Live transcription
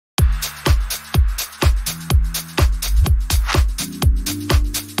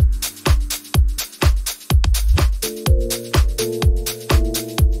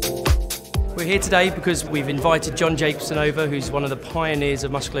here today because we've invited Jon Jacobson over, who's one of the pioneers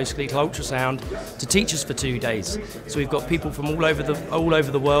of musculoskeletal ultrasound, to teach us for 2 days. So we've got people from all over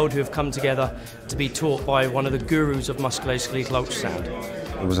the world who have come together to be taught by one of the gurus of musculoskeletal ultrasound.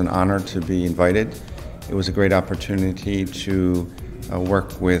 It was an honor to be invited. It was a great opportunity to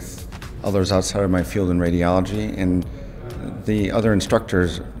work with others outside of my field in radiology, and the other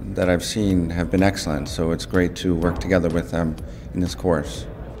instructors that I've seen have been excellent, so it's great to work together with them in this course.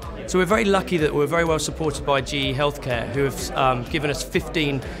 So we're very lucky that we're very well supported by GE Healthcare, who have given us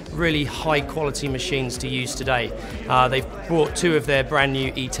 15 really high quality machines to use today. They've brought 2 of their brand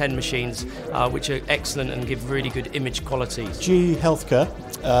new E10 machines, which are excellent and give really good image quality. GE Healthcare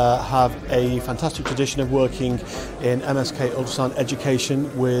have a fantastic tradition of working in MSK ultrasound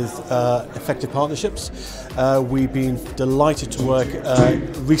education with effective partnerships. We've been delighted to work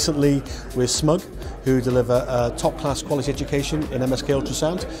recently with SMUG, who deliver top-class quality education in MSK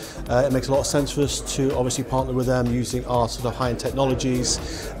ultrasound. It makes a lot of sense for us to obviously partner with them using our sort of high-end technologies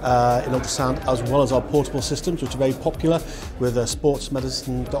in ultrasound, as well as our portable systems, which are very popular with sports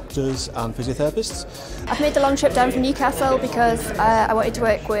medicine doctors and physiotherapists. I've made the long trip down from Newcastle because I wanted to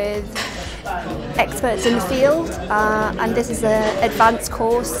work with experts in the field, and this is an advanced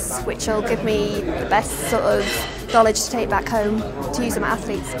course which will give me the best sort of knowledge to take back home to use with my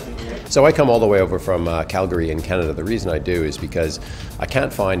athletes. So I come all the way over from Calgary in Canada. The reason I do is because I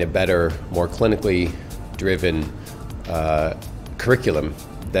can't find a better, more clinically driven curriculum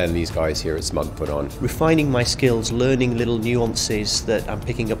than these guys here at SMUG put on. Refining my skills, learning little nuances that I'm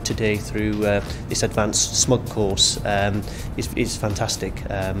picking up today through this advanced SMUG course is fantastic.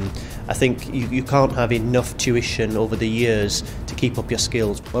 I think you can't have enough tuition over the years to keep up your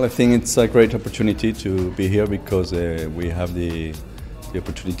skills. Well, I think it's a great opportunity to be here because we have the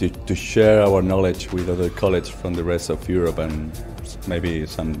opportunity to share our knowledge with other colleagues from the rest of Europe, and maybe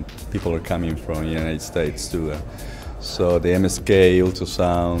some people are coming from the United States too. So the MSK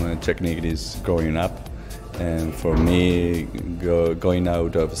ultrasound technique is growing up, and for me, going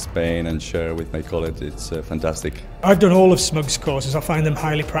out of Spain and share with my colleagues, it's fantastic. I've done all of SMUG's courses. I find them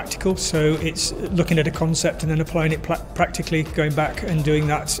highly practical, so it's looking at a concept and then applying it practically, going back and doing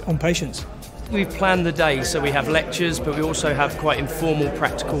that on patients. We've planned the day, so we have lectures, but we also have quite informal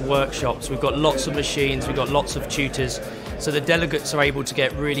practical workshops. We've got lots of machines, we've got lots of tutors, so the delegates are able to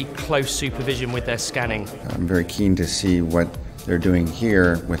get really close supervision with their scanning. I'm very keen to see what they're doing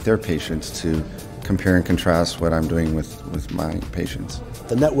here with their patients, to compare and contrast what I'm doing with my patients.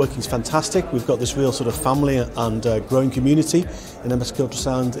 The networking is fantastic. We've got this real sort of family and growing community in MSK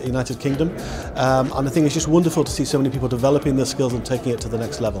Ultrasound United Kingdom, and I think it's just wonderful to see so many people developing their skills and taking it to the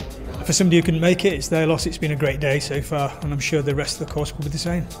next level. For somebody who couldn't make it, it's their loss. It's been a great day so far, and I'm sure the rest of the course will be the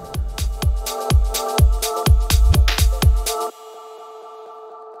same.